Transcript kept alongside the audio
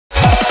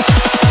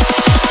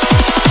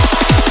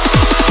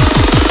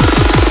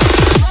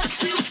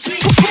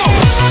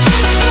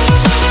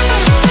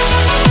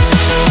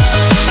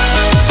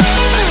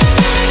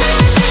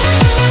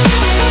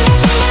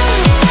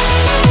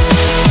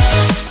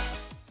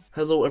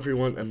Hello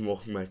everyone and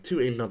welcome back to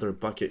another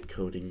Bukkit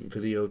coding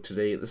video.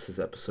 Today this is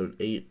episode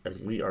 8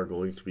 and we are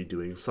going to be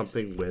doing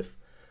something with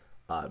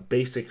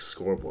basic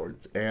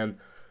scoreboards. And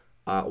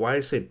why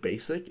I say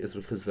basic is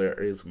because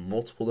there is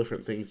multiple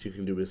different things you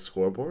can do with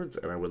scoreboards,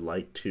 and I would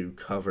like to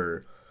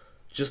cover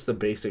just the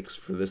basics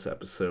for this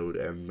episode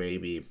and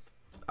maybe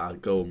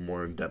go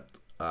more in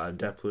depth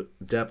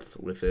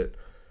with it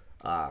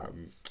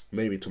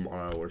maybe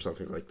tomorrow or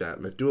something like that.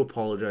 And I do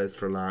apologize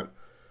for not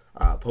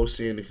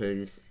posting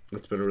anything.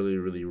 It's been a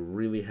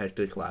really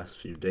hectic last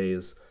few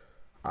days.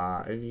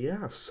 And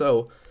yeah,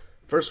 so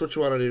first what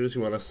you want to do is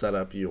you want to set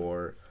up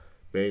your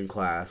main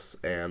class,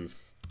 and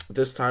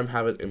this time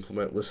have it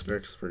implement listener,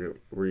 because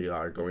we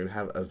are going to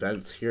have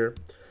events here,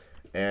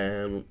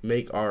 and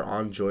make our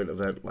onJoin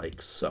event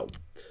like so.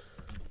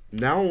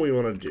 Now what we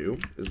want to do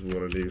is we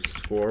want to do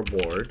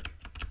scoreboard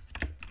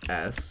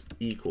s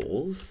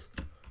equals,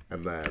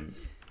 and then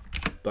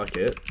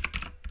bucket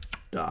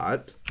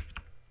dot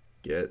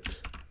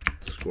get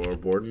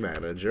scoreboard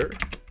manager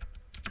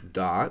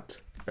dot,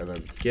 and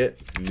then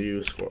get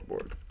new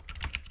scoreboard,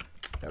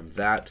 and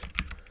that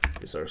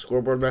is our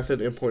scoreboard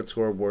method. Import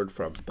scoreboard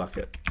from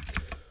Bukkit.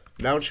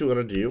 Now what you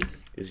want to do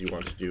is you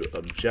want to do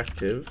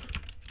objective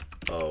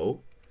o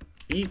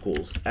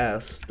equals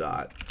s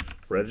dot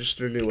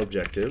register new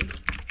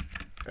objective,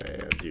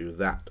 and do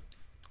that.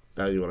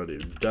 Now you want to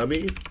do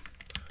dummy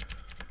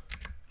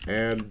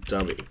and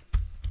dummy,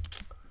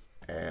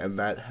 and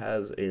that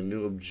has a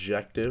new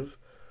objective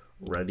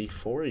ready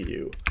for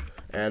you.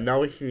 And now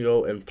we can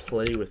go and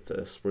play with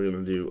this. We're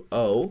going to do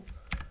O,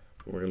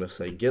 we're going to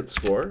say get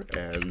score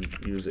and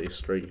use a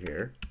string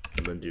here,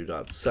 and then do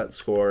dot set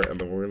score, and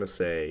then we're going to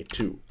say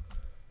 2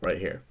 right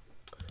here.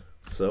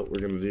 So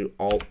we're going to do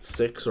Alt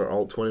 6 or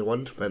Alt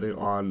 21 depending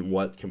on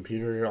what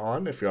computer you're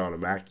on. If you're on a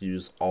Mac,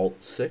 use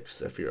Alt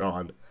 6. If you're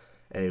on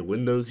a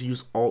Windows,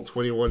 use Alt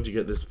 21 to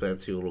get this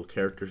fancy little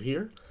character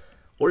here.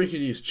 Or you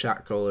could use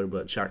chat color,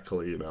 but chat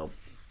color, you know,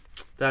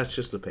 that's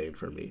just a pain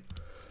for me.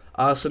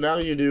 So now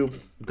you do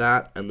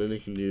that, and then you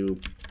can do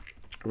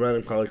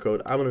random color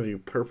code. I'm going to do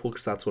purple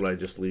because that's what I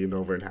just leaned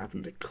over and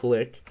happened to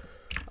click.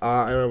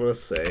 And I'm going to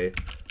say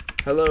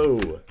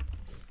hello.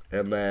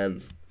 And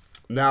then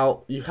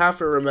now you have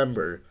to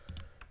remember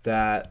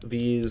that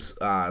these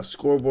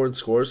scoreboard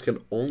scores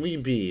can only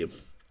be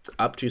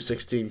up to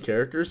 16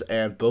 characters,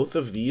 and both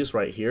of these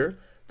right here,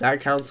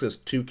 that counts as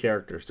 2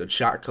 characters. The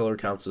chat color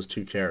counts as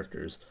 2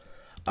 characters.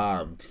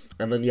 And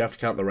then you have to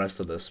count the rest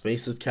of the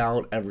spaces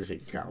count, everything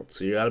counts,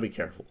 so you gotta be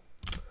careful.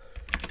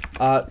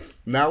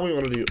 Now we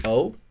want to do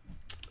O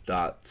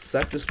dot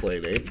set display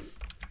name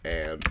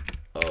and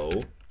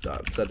O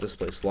dot set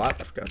display slot.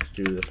 I forgot to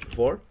do this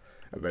before.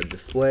 And then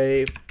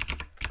display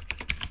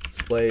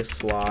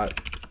slot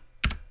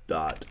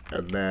dot,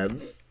 and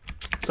then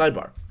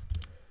sidebar.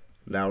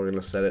 Now we're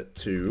gonna set it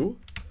to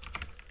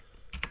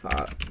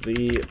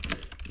the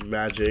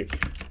magic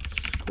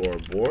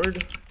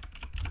scoreboard,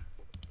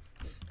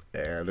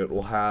 and it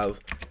will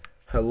have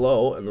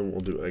hello, and then we'll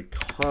do a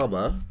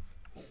comma,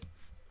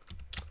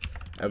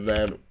 and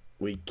then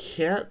we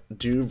can't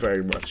do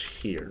very much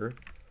here.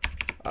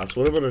 So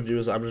what I'm going to do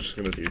is I'm just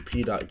going to do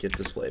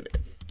p.getDisplayName,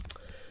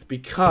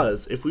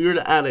 because if we were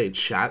to add a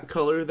chat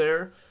color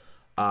there,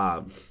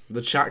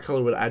 the chat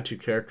color would add 2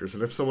 characters,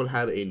 and if someone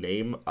had a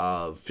name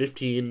of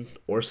 15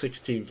 or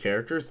 16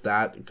 characters,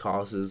 that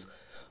causes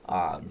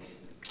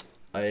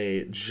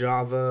a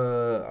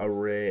Java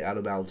array out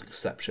of bounds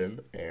exception,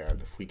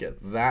 and if we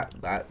get that,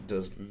 that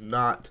does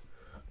not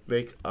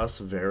make us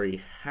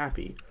very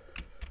happy.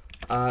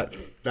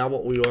 Now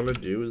what we want to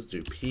do is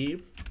do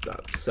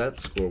p.set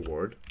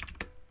scoreboard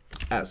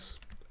s,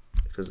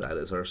 because that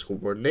is our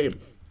scoreboard name.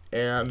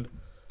 And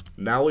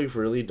now we've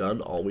really done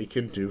all we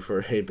can do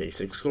for a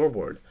basic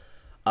scoreboard.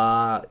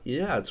 Yeah,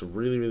 it's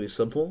really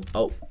simple.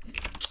 Oh,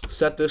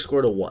 set this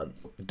score to 1.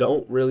 You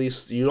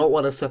don't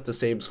want to set the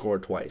same score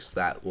twice.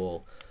 That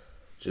will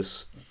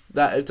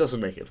it doesn't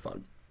make it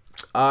fun.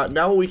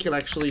 Now what we can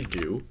actually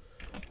do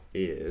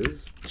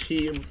is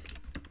team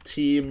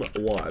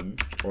 1,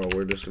 or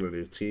we're just going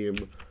to do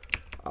team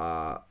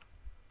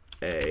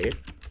A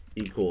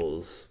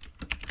equals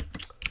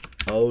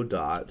O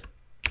dot,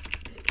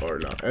 or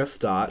no, S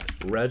dot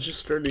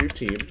register new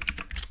team,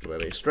 and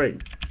then a string.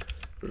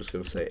 We're just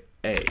going to say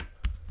A,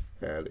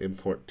 and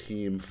import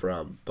team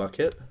from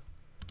Bukkit.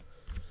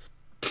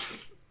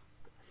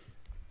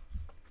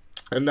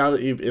 And now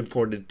that you've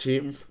imported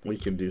team, we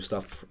can do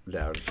stuff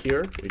down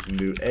here. We can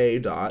do a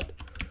dot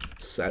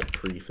set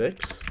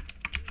prefix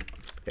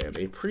and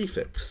a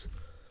prefix.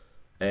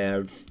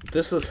 And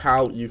this is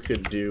how you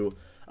could do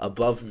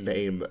above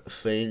name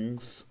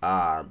things,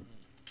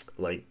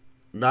 like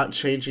not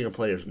changing a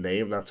player's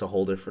name, that's a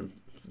whole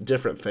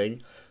different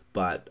thing,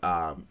 but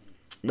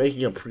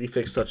making a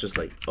prefix such as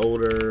like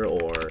owner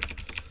or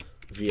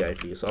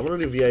VIP. So I'm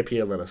going to do VIP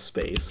and then a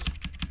space,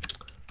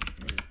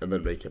 and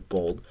then make it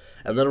bold.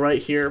 And then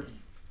right here,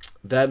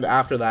 then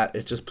after that,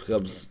 it just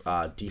becomes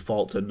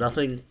default to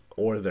nothing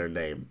or their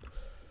name.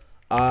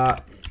 Now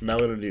we're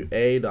going to do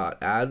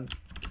a.add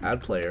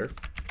player,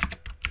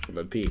 and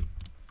then P.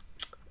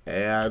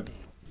 And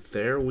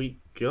there we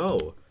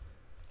go.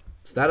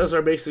 So that is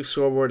our basic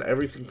scoreboard.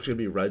 Everything should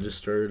be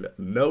registered.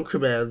 No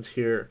commands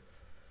here.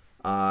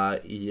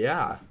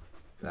 Yeah,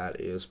 that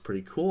is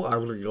pretty cool.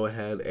 I'm going to go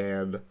ahead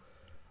and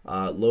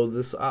load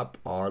this up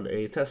on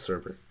a test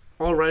server.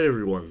 Alright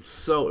everyone,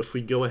 so if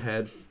we go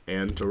ahead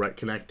and direct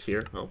connect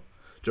here,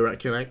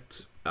 direct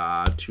connect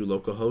to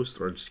localhost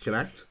or just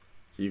connect,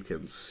 you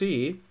can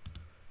see,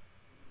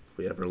 if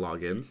we ever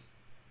log in,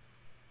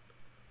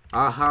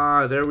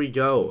 aha, there we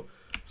go.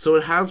 So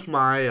it has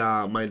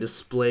my my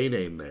display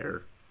name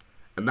there,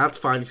 and that's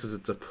fine because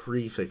it's a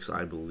prefix,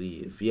 I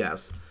believe.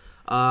 Yes.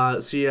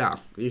 So yeah,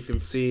 you can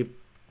see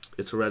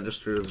it's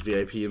registered as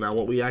VIP. Now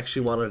what we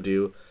actually want to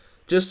do,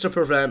 just to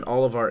prevent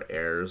all of our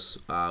errors,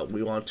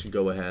 we want to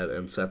go ahead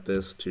and set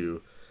this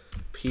to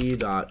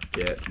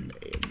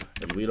p.getName,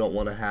 and we don't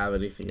want to have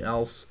anything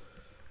else.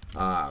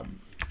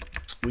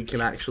 We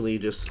can actually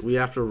we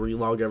have to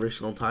relog every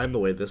single time the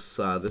way this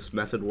this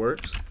method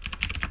works,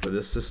 or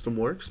this system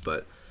works.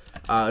 But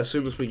as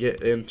soon as we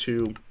get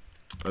into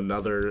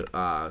another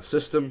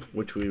system,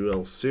 which we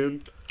will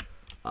soon,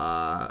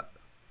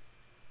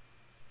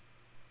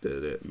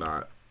 did it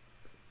not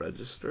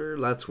register?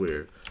 That's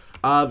weird.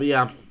 But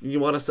yeah, you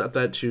want to set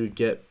that to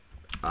get,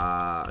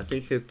 I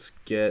think it's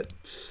get,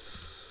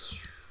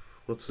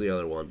 what's the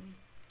other one?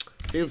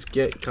 I think it's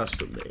get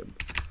custom name.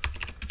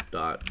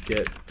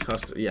 Get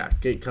custom, yeah,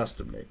 get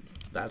custom name.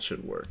 That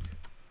should work.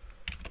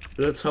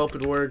 Let's hope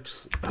it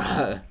works.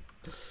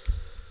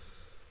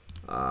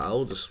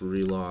 I'll just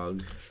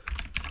reload,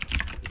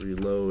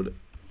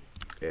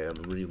 and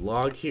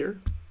relog here.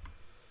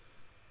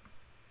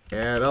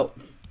 And, oh,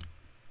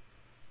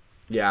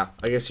 yeah,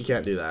 I guess you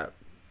can't do that.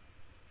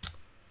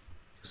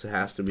 Because it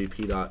has to be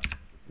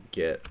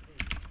p.get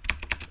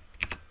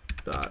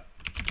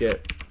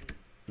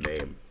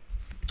name.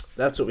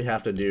 That's what we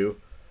have to do.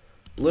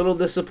 Little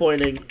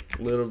disappointing,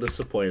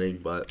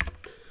 but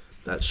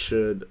that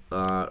should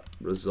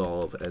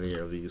resolve any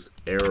of these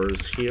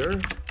errors here.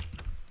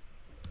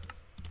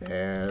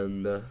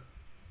 And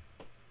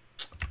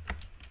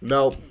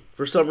no,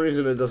 for some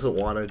reason it doesn't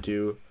want to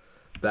do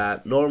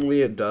that.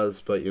 Normally it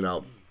does, but you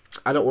know,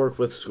 I don't work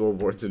with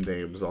scoreboards and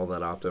names all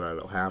that often. I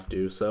don't have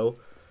to. So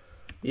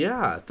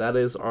yeah, that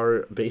is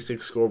our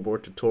basic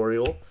scoreboard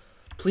tutorial.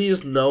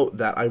 Please note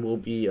that I will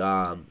be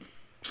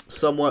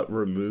somewhat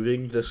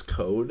removing this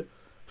code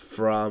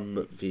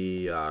from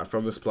the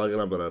from this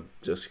plugin. I'm gonna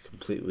just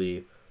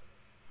completely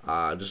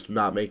just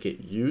not make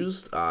it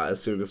used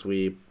as soon as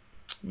we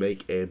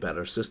make a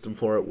better system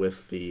for it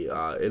with the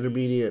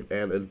intermediate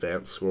and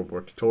advanced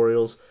scoreboard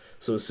tutorials.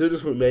 So as soon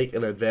as we make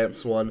an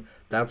advanced one,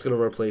 that's going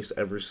to replace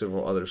every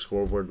single other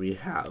scoreboard we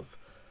have.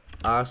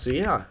 So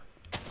yeah,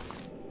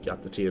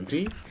 got the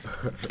TNT.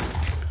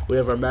 We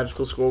have our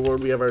magical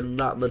scoreboard. We have our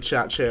not in the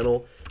chat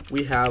channel.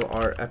 We have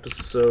our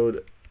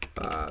episode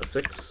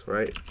 6,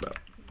 right? No,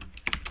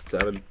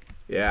 7.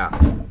 Yeah.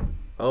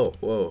 Oh,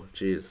 whoa,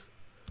 jeez.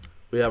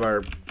 We have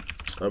our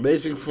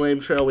amazing flame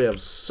trail. We have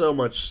so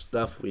much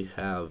stuff we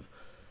have.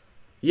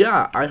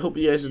 Yeah, I hope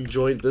you guys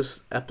enjoyed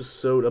this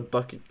episode of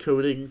Bukkit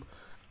Coding.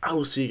 I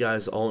will see you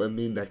guys all in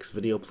the next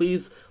video.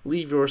 Please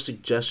leave your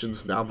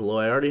suggestions down below.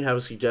 I already have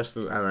a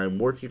suggestion, and I'm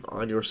working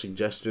on your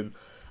suggestion.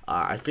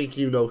 I think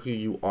you know who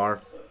you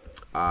are.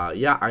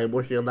 Yeah, I am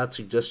working on that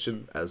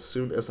suggestion. As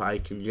soon as I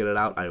can get it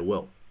out, I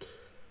will.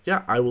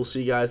 Yeah, I will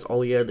see you guys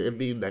all again in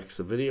the next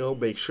video.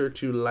 Make sure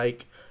to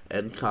like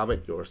and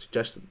comment your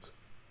suggestions.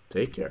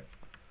 Take care.